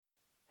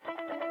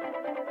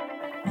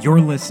You're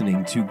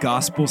listening to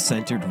Gospel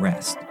Centered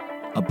Rest,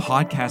 a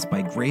podcast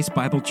by Grace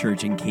Bible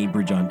Church in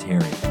Cambridge,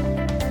 Ontario,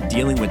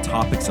 dealing with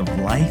topics of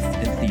life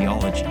and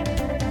theology,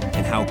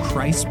 and how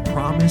Christ's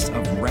promise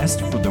of rest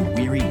for the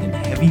weary and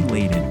heavy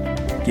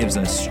laden gives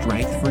us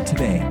strength for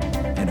today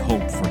and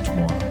hope for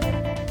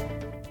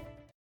tomorrow.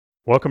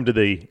 Welcome to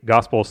the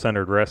Gospel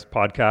Centered Rest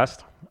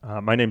podcast.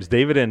 My name's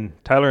David, and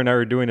Tyler and I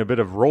are doing a bit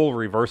of role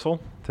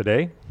reversal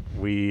today.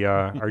 We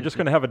are just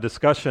going to have a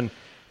discussion,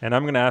 and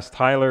I'm going to ask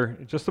Tyler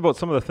just about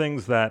some of the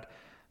things that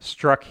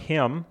struck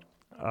him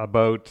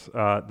about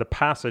the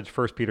passage,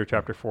 1 Peter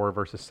chapter 4,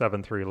 verses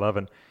 7 through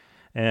 11.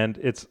 And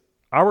it's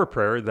our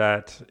prayer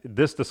that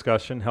this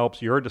discussion helps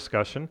your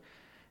discussion,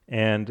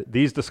 and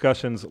these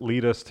discussions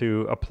lead us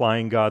to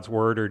applying God's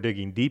Word or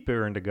digging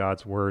deeper into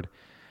God's Word.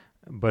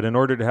 But in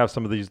order to have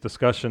some of these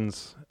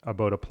discussions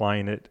about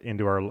applying it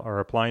into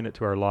applying it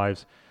to our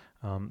lives,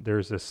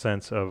 there's this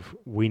sense of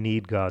we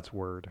need God's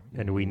Word,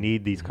 and we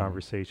need these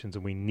conversations,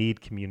 and we need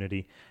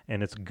community,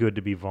 and it's good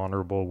to be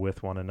vulnerable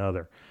with one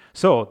another.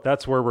 So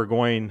that's where we're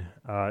going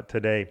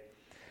today.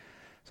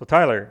 So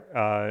Tyler,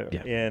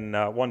 in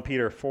 1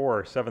 Peter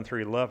 4, 7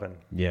 through 11,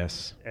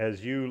 yes,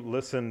 as you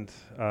listened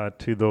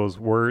to those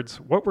words,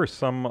 what were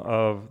some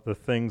of the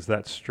things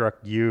that struck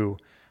you,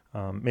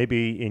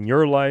 maybe in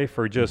your life,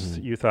 or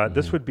just you thought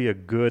this would be a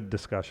good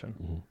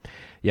discussion?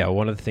 Yeah,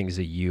 one of the things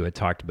that you had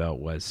talked about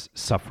was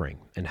suffering,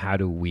 and how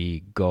do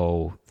we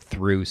go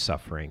through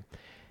suffering.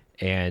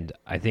 And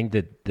I think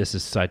that this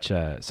is such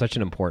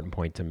an important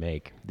point to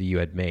make that you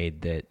had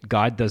made, that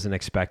God doesn't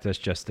expect us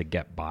just to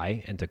get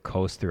by and to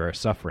coast through our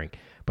suffering,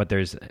 but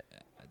there's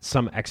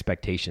some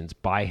expectations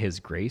by His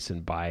grace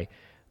and by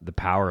the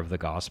power of the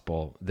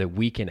gospel that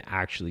we can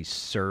actually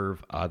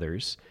serve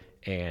others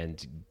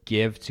and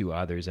give to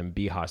others and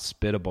be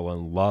hospitable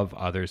and love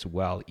others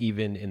well,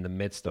 even in the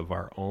midst of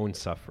our own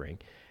suffering.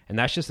 And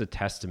that's just a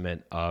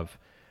testament of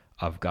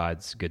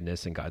God's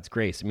goodness and God's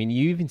grace. I mean,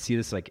 you even see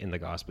this like in the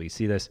gospel. You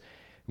see this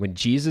when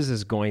Jesus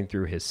is going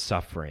through his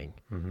suffering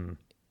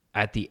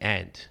at the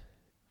end.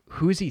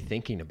 Who's he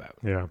thinking about?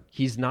 Yeah.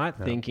 He's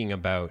not thinking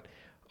about,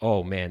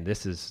 oh man,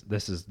 this was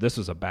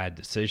a bad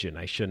decision.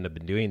 I shouldn't have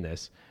been doing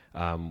this.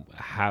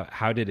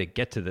 How did it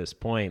get to this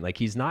point? Like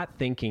he's not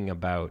thinking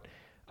about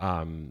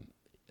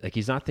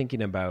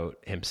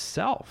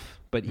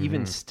himself, but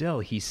even still,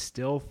 he's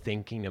still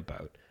thinking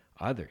about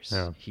others.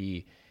 Yeah.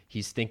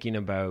 He's thinking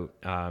about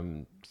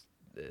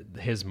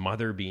his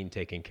mother being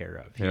taken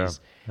care of.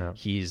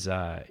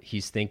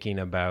 He's thinking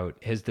about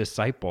his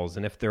disciples,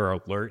 and if they're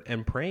alert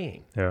and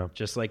praying,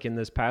 just like in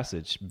this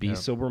passage, be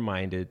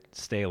sober-minded,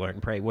 stay alert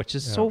and pray, which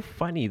is so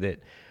funny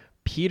that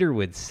Peter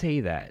would say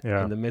that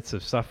in the midst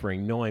of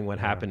suffering, knowing what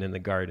happened in the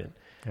garden.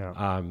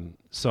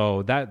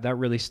 So that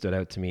really stood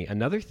out to me.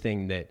 Another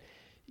thing that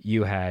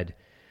you had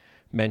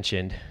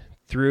mentioned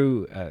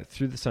through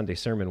the Sunday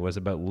sermon was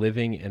about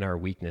living in our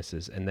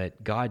weaknesses, and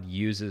that God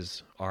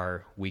uses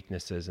our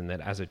weaknesses, and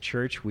that as a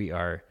church we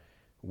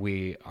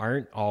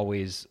aren't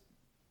always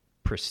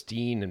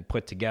pristine and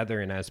put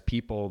together, and as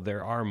people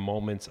there are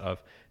moments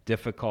of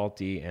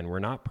difficulty, and we're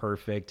not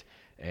perfect,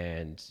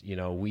 and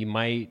we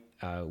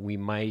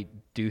might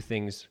do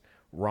things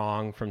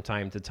wrong from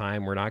time to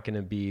time. We're not going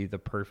to be the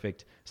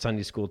perfect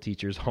Sunday school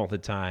teachers all the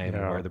time,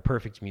 or the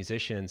perfect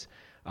musicians,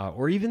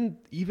 or even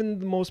the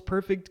most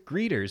perfect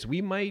greeters.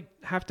 We might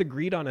have to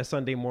greet on a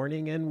Sunday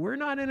morning, and we're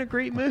not in a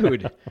great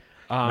mood.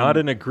 Not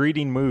in a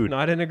greeting mood.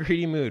 Not in a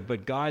greeting mood,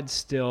 but God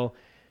still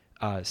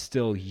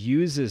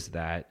uses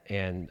that,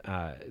 and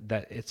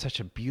that it's such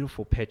a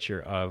beautiful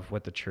picture of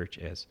what the church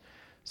is.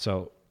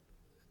 So,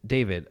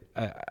 David,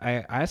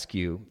 I ask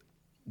you,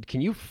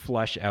 can you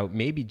flesh out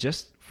maybe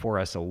just for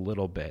us a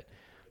little bit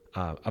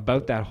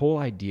about that whole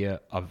idea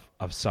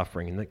of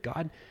suffering, and that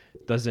God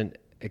doesn't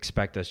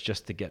expect us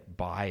just to get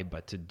by,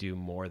 but to do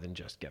more than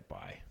just get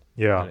by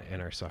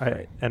in our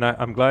suffering.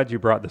 I'm glad you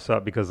brought this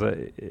up, because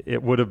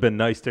it would have been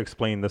nice to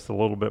explain this a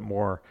little bit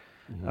more.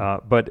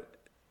 But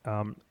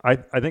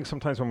I think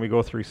sometimes when we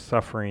go through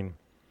suffering,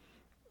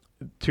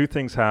 two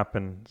things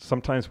happen.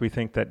 Sometimes we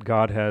think that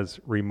God has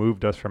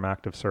removed us from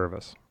active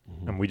service,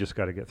 and we just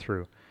got to get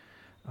through.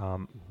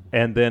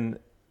 And then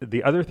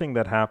the other thing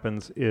that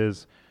happens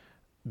is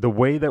the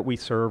way that we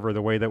serve or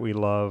the way that we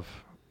love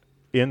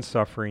in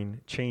suffering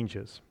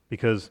changes,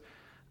 because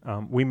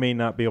we may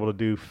not be able to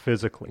do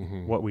physically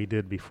what we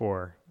did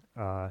before.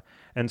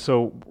 And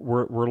so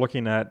we're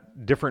looking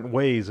at different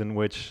ways in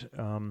which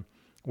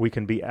we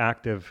can be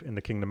active in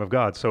the kingdom of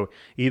God. So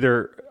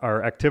either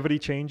our activity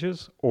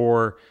changes,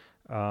 or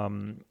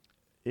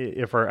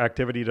if our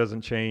activity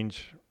doesn't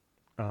change,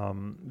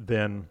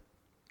 then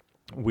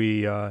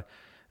we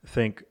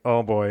think,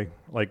 oh boy,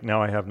 like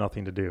now I have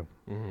nothing to do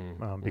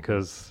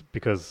because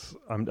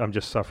I'm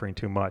just suffering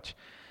too much.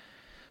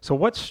 So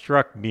what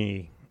struck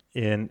me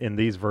in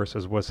these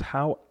verses was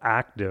how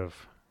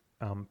active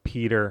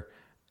Peter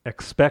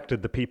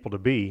expected the people to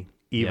be,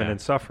 even in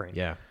suffering.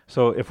 Yeah.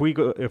 So if we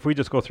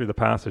just go through the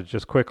passage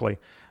just quickly,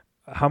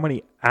 how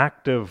much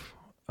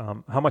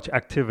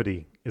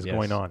activity is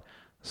going on?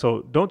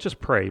 So don't just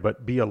pray,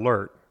 but be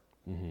alert.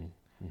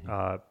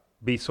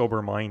 be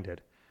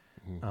sober-minded.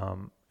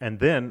 And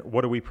then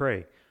what do we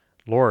pray?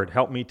 Lord,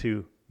 help me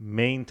to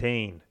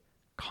maintain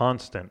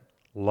constant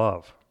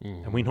love.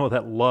 And we know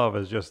that love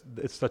is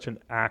it's such an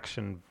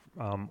action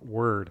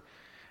word.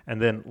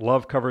 And then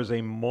love covers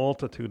a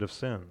multitude of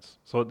sins.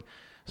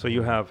 So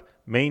you have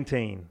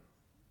maintain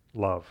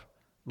love.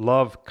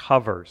 Love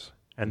covers.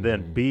 And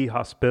then be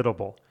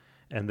hospitable.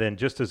 And then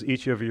just as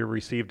each of you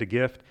received a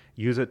gift,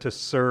 use it to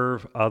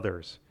serve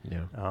others.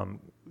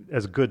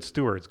 As good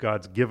stewards,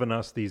 God's given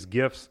us these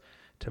gifts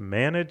to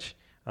manage.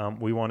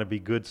 We want to be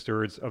good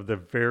stewards of the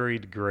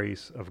varied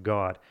grace of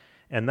God.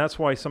 And that's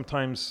why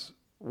sometimes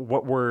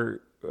what we're,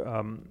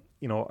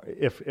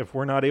 if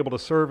we're not able to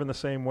serve in the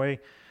same way,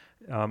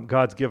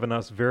 God's given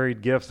us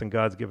varied gifts, and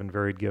God's given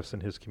varied gifts in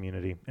his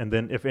community. And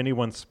then if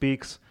anyone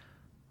speaks,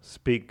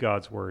 speak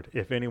God's word.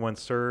 If anyone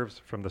serves,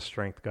 from the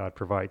strength God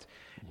provides.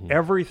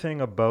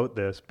 Everything about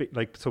this,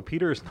 so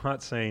Peter is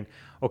not saying,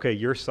 okay,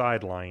 you're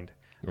sidelined.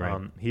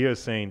 Right. He is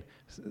saying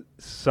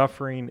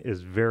suffering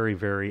is very,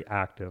 very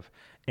active.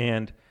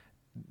 And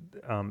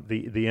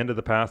the end of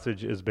the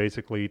passage is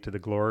basically to the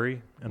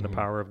glory and the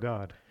power of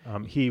God.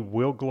 He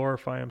will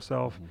glorify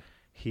himself.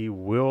 He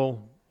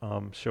will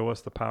show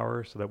us the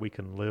power so that we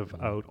can live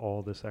out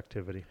all this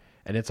activity.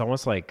 And it's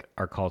almost like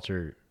our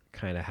culture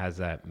kind of has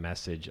that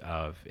message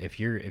of if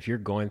you're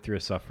going through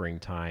a suffering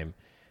time,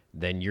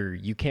 then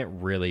you can't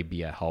really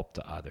be a help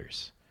to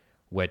others,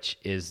 which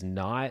is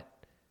not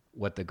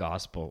what the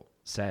gospel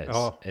says.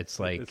 Oh, it's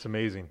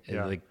amazing.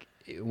 Yeah. Like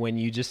when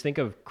you just think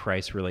of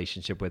Christ's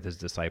relationship with his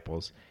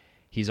disciples,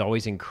 he's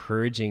always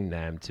encouraging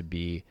them to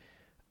be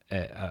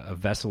a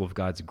vessel of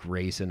God's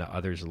grace into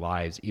others'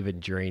 lives,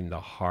 even during the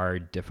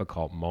hard,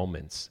 difficult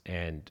moments.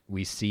 And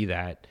we see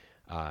that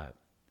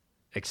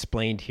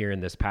explained here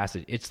in this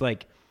passage. It's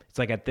like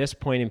at this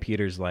point in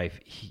Peter's life,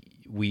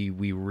 we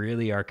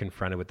really are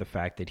confronted with the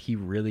fact that he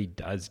really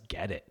does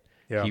get it.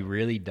 Yeah. He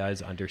really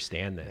does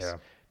understand this. Yeah.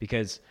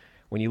 Because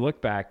when you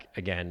look back,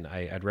 again,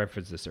 I'd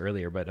referenced this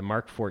earlier, but in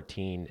Mark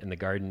 14, in the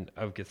Garden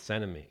of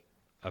Gethsemane,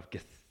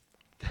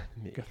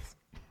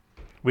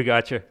 we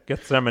got you.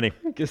 Gethsemane.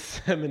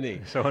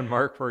 So in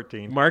Mark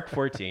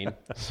 14.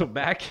 So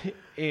back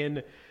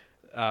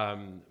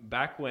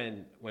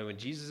when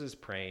Jesus is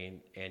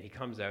praying and he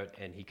comes out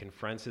and he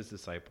confronts his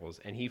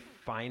disciples and he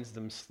finds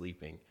them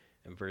sleeping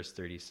in verse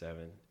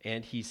 37.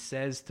 And he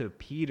says to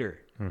Peter,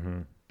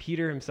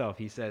 Peter himself,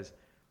 he says,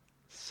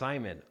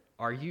 Simon,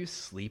 are you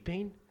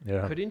sleeping?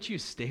 Yeah. Couldn't you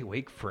stay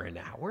awake for an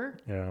hour?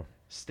 Yeah.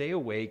 Stay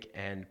awake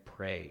and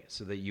pray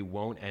so that you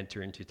won't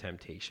enter into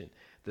temptation.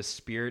 The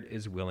spirit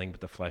is willing,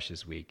 but the flesh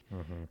is weak.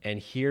 And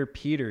here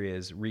Peter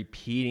is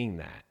repeating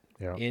that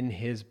in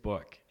his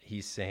book.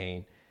 He's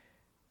saying,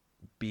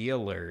 be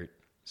alert,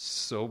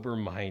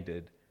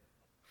 sober-minded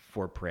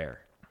for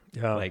prayer.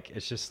 Yeah. Like,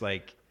 it's just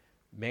like,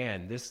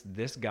 man,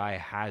 this guy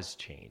has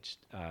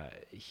changed.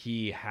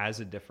 He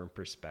has a different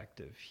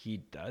perspective. He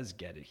does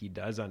get it. He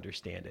does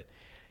understand it.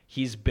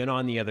 He's been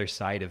on the other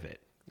side of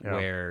it,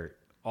 where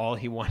all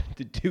he wanted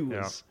to do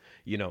was,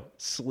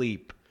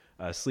 sleep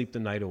the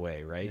night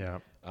away, right? Yeah.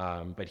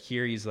 But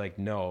here he's like,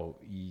 no,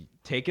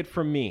 take it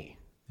from me.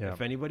 Yeah.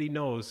 If anybody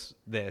knows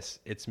this,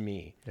 it's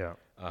me. Yeah.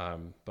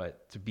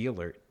 But to be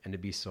alert and to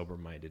be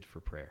sober-minded for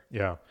prayer.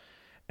 Yeah.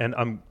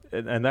 And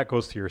that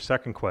goes to your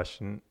second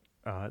question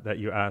that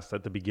you asked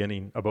at the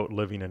beginning about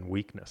living in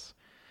weakness.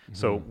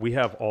 So we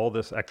have all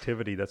this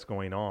activity that's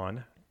going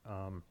on,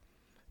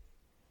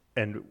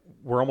 and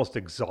we're almost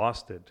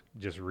exhausted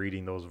just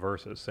reading those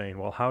verses, saying,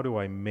 well, how do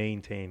I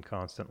maintain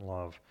constant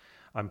love?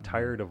 I'm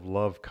tired of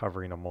love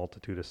covering a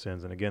multitude of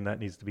sins. And again, that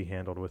needs to be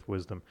handled with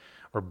wisdom,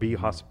 or be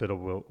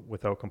hospitable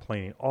without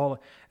complaining. And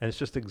it's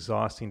just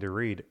exhausting to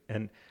read.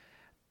 And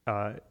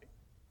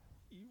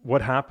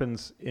what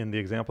happens in the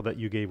example that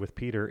you gave with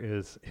Peter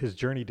is his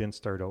journey didn't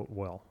start out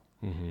well.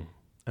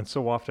 And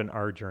so often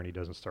our journey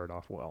doesn't start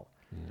off well.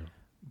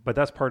 But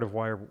that's part of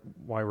why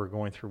we're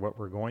going through what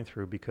we're going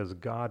through, because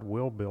God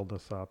will build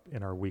us up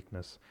in our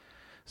weakness.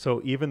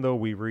 So even though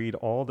we read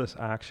all this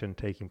action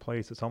taking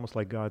place, it's almost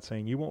like God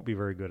saying, you won't be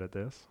very good at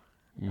this.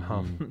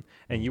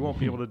 And you won't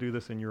be able to do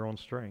this in your own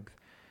strength.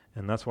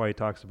 And that's why he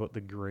talks about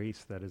the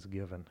grace that is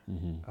given.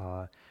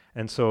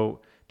 And so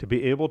to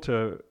be able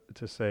to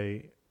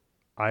say,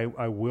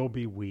 I will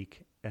be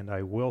weak and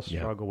I will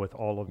struggle with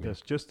all of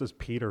this, just as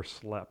Peter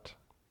slept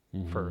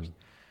first.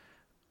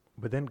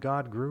 But then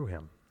God grew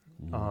him.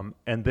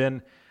 And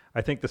then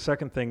I think the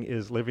second thing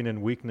is living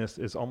in weakness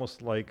is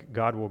almost like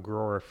God will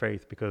grow our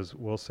faith, because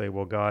we'll say,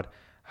 well, God,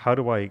 how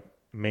do I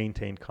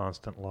maintain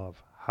constant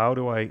love? How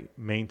do I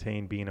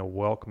maintain being a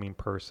welcoming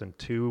person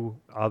to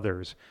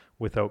others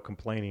without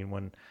complaining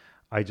when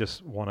I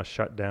just want to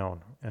shut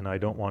down and I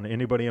don't want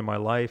anybody in my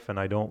life, and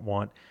I don't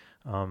want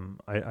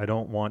I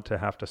don't want to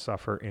have to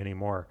suffer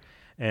anymore?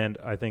 And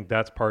I think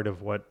that's part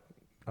of what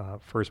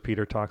First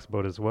Peter talks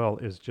about as well,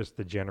 is just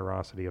the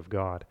generosity of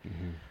God.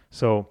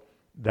 So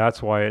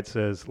that's why it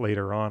says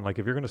later on, like,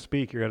 if you're going to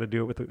speak, you got to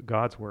do it with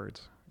God's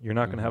words. You're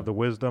not going to have the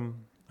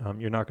wisdom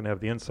you're not going to have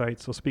the insight,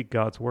 so speak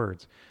God's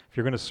words. If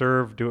you're going to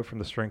serve, do it from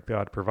the strength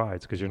God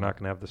provides, because you're not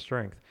going to have the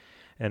strength.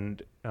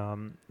 And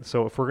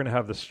so if we're going to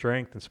have the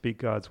strength and speak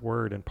God's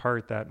word, in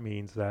part that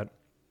means that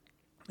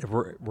if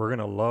we're going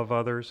to love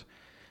others,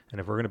 and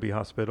if we're going to be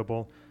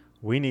hospitable,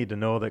 we need to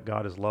know that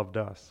God has loved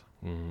us.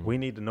 Mm-hmm. We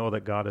need to know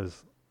that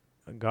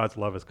God's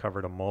love has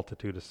covered a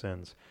multitude of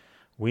sins.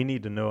 We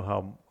need to know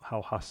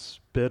how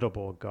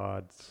hospitable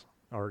God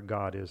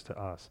is to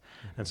us.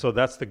 Mm-hmm. And so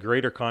that's the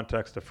greater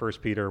context of 1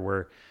 Peter,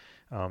 where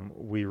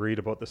we read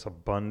about this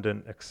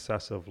abundant,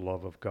 excessive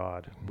love of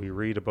God. Mm-hmm. We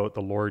read about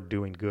the Lord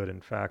doing good.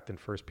 In fact, in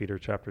 1 Peter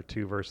chapter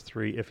 2, verse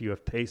 3, if you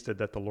have tasted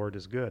that the Lord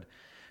is good.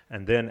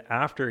 And then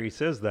after he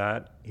says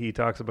that, he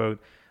talks about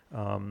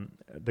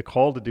the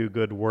call to do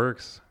good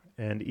works.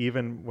 And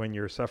even when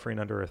you're suffering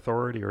under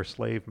authority or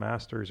slave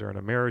masters or in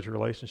a marriage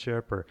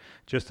relationship or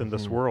just in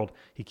this world,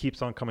 he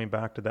keeps on coming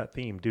back to that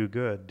theme: do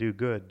good, do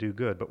good, do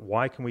good. But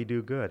why can we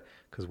do good?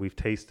 Because we've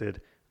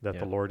tasted that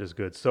the Lord is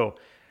good. So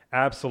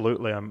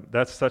absolutely,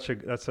 that's such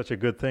a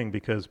good thing,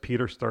 because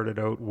Peter started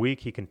out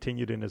weak. He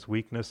continued in his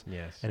weakness,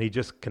 and he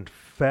just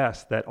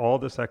confessed that all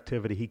this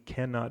activity he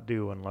cannot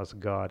do unless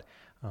God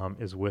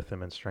is with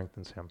him and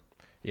strengthens him.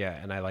 Yeah,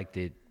 and I like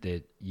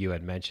that you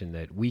had mentioned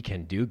that we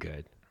can do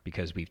good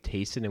because we've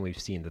tasted and we've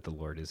seen that the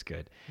Lord is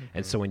good. Mm-hmm.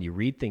 And so when you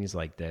read things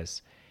like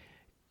this,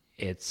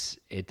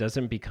 it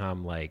doesn't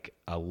become like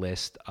a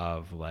list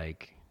of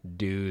like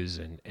do's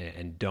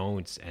and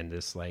don'ts and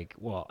this like,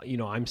 well,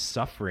 I'm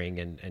suffering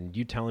and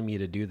you telling me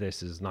to do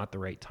this is not the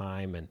right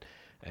time, and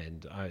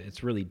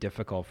it's really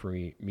difficult for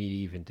me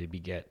even to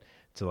get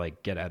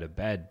out of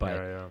bed.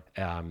 But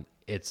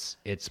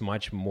it's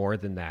much more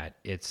than that.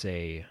 It's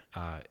a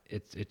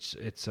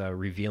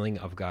revealing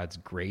of God's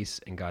grace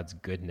and God's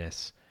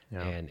goodness.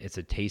 Yeah. And it's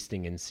a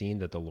tasting and seeing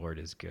that the Lord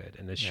is good,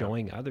 and it's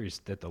showing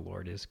others that the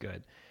Lord is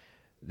good.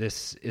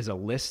 This is a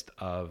list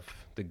of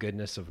the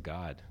goodness of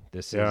God.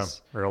 This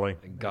is really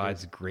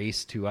God's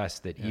grace to us,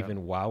 that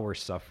even while we're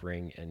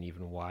suffering and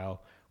even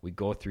while we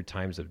go through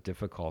times of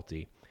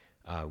difficulty,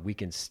 we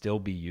can still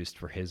be used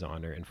for his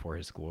honor and for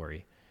his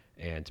glory,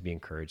 and to be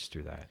encouraged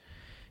through that.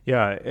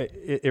 Yeah,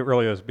 it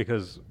really is,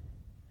 because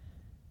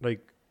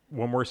like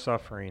when we're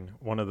suffering,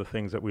 one of the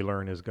things that we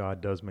learn is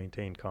God does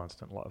maintain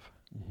constant love.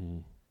 Mm-hmm.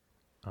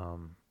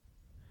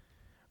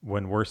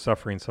 When we're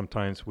suffering,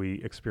 sometimes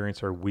we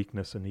experience our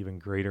weakness in even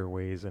greater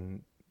ways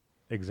and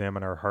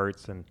examine our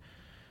hearts and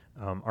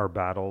our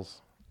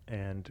battles.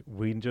 And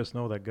we just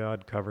know that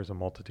God covers a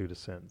multitude of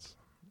sins.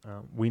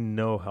 We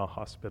know how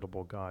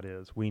hospitable God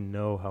is. We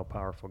know how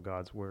powerful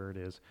God's word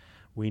is.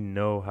 We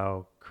know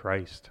how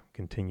Christ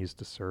continues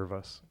to serve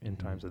us in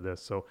times of this.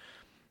 So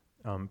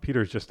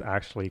Peter's just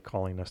actually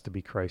calling us to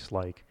be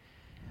Christ-like.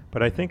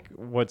 But I think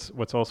what's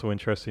also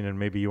interesting, and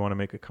maybe you want to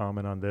make a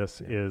comment on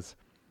this, is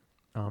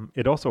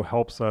it also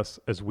helps us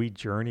as we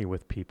journey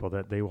with people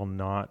that they will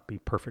not be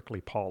perfectly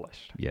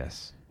polished.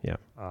 Yes. Yeah.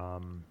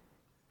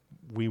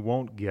 We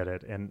won't get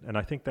it. And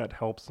I think that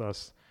helps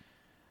us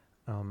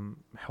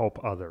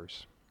help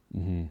others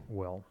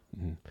well.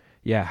 Mm-hmm.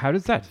 Yeah. How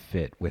does that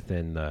fit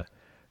within the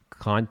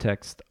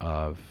context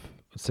of,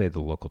 say, the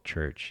local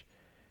church,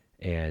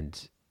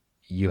 and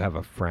you have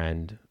a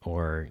friend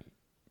or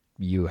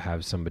you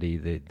have somebody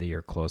that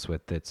you're close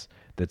with that's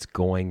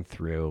going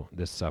through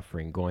this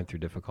suffering, going through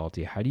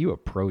difficulty? How do you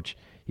approach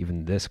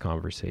even this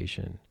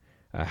conversation?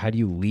 How do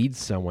you lead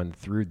someone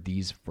through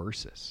these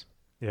verses?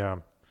 Yeah.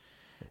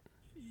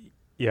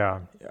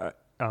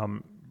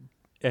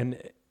 And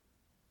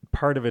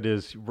part of it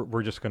is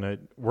we're going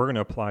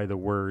to apply the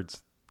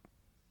words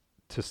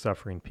to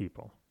suffering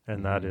people,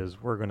 and that is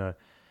we're going to,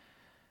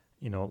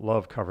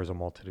 love covers a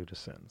multitude of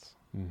sins.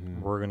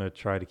 Mm-hmm. We're going to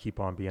try to keep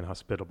on being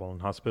hospitable.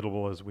 And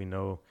hospitable, as we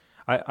know,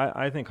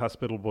 I think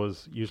hospitable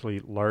is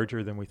usually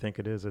larger than we think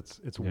it is.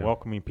 It's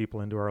welcoming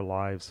people into our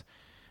lives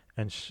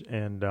and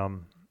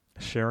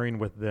sharing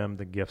with them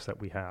the gifts that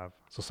we have.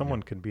 So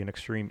someone can be an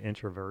extreme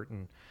introvert,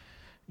 and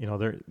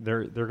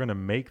they're going to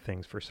make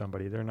things for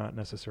somebody. They're not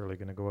necessarily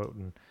going to go out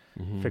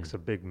and fix a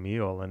big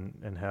meal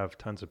and have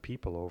tons of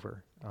people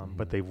over.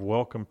 But they've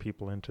welcomed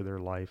people into their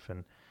life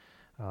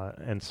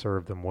and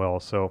served them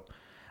well. So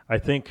I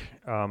think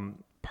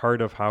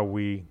part of how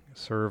we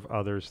serve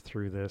others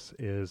through this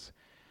is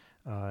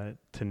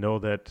to know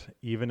that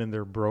even in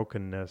their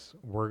brokenness,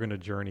 we're going to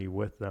journey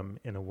with them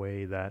in a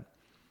way that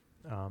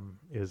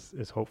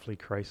is hopefully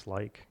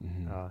Christ-like.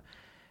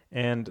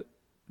 And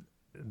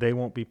they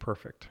won't be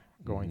perfect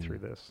going through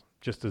this,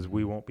 just as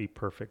we won't be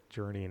perfect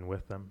journeying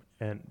with them.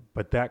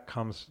 But that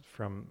comes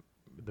from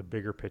the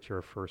bigger picture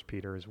of 1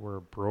 Peter, is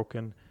we're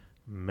broken,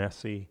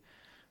 messy,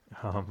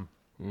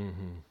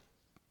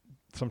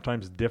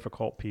 sometimes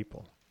difficult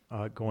people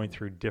going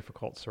through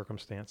difficult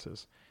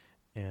circumstances,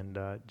 and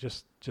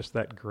just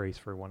that grace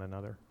for one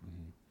another.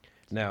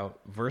 Now,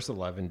 verse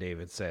 11,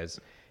 David says,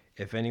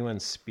 if anyone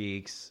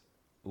speaks,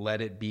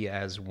 let it be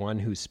as one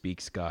who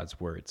speaks God's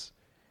words.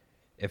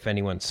 If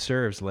anyone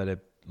serves, let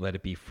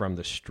it be from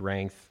the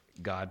strength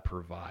God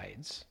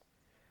provides,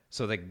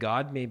 so that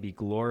God may be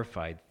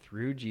glorified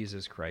through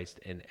Jesus Christ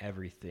in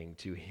everything.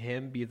 To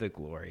him be the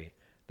glory,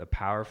 the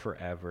power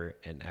forever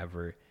and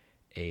ever.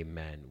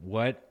 Amen.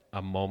 What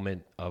a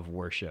moment of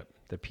worship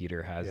that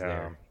Peter has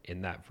there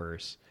in that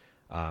verse,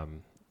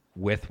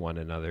 with one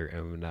another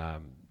and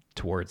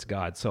towards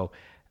God. So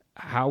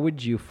how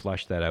would you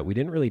flesh that out? We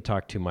didn't really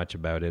talk too much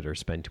about it or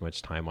spend too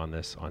much time on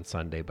this on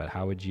Sunday, but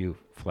how would you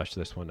flesh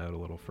this one out a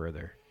little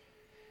further?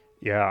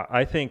 Yeah,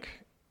 I think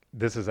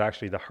this is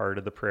actually the heart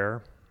of the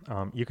prayer.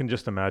 You can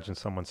just imagine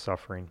someone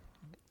suffering,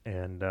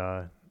 and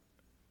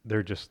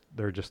they're just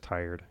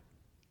tired,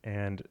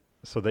 and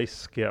so they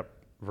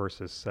skip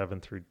verses 7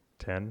 through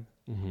 10,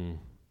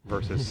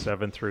 verses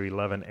 7 through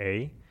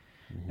 11a,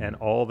 and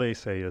all they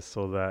say is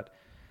so that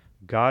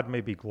God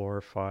may be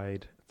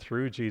glorified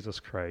through Jesus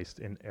Christ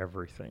in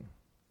everything.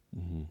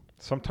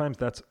 Sometimes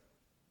that's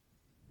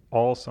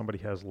all somebody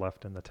has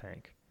left in the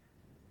tank.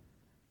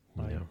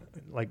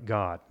 Like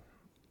God,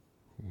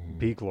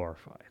 be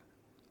glorified.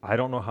 I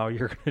don't know how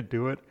you're going to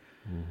do it.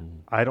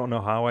 I don't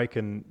know how I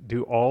can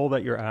do all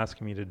that you're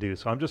asking me to do.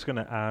 So I'm just going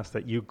to ask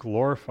that you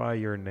glorify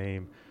your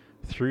name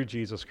through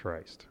Jesus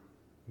Christ.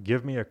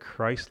 Give me a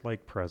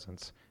Christ-like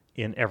presence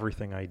in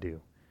everything I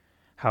do.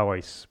 How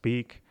I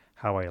speak,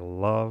 how I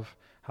love,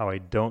 how I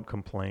don't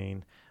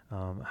complain,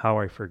 how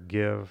I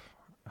forgive,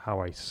 how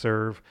I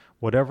serve,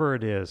 whatever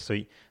it is. So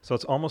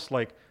it's almost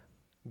like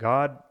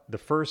God, the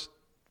first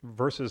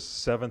verses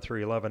 7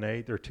 through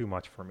 11a, they're too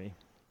much for me.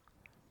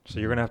 So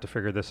you're going to have to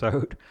figure this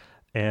out.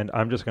 And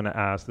I'm just going to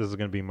ask, this is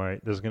going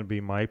to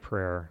be my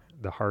prayer.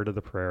 The heart of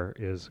the prayer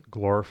is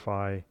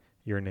glorify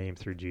your name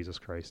through Jesus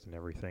Christ in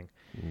everything,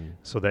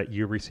 so that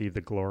you receive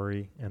the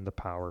glory and the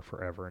power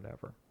forever and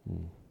ever.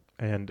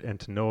 And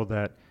to know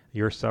that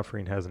your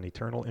suffering has an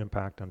eternal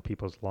impact on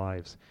people's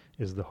lives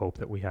is the hope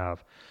that we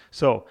have.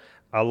 So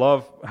I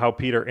love how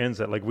Peter ends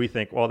it. Like we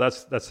think, well,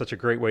 that's such a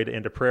great way to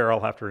end a prayer.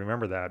 I'll have to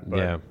remember that.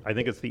 But I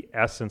think it's the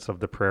essence of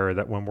the prayer,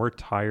 that when we're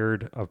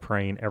tired of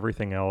praying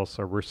everything else,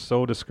 or we're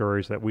so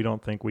discouraged that we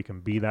don't think we can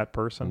be that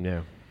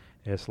person,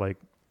 it's like,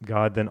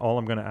 God, then all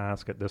I'm going to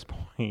ask at this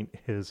point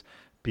is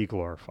be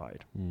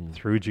glorified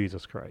through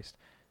Jesus Christ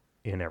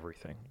in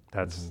everything.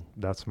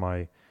 That's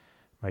my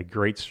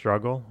great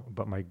struggle,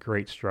 but my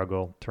great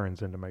struggle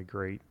turns into my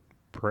great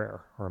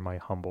prayer, or my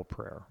humble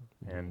prayer,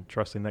 and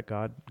trusting that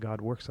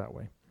God works that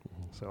way.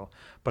 So,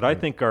 but I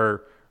think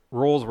our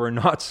roles were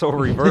not so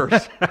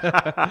reversed.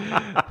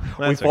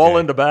 We fall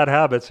into bad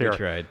habits here. We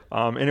tried.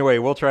 Anyway,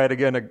 we'll try it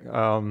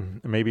again,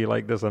 maybe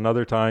like this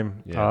another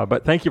time.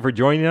 But thank you for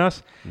joining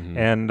us,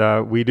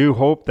 and we do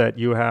hope that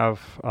you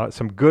have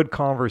some good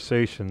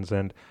conversations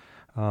and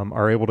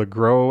are able to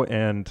grow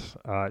and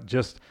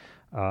just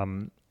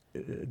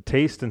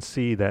taste and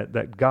see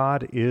that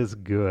God is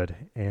good,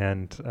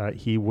 and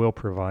he will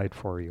provide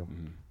for you.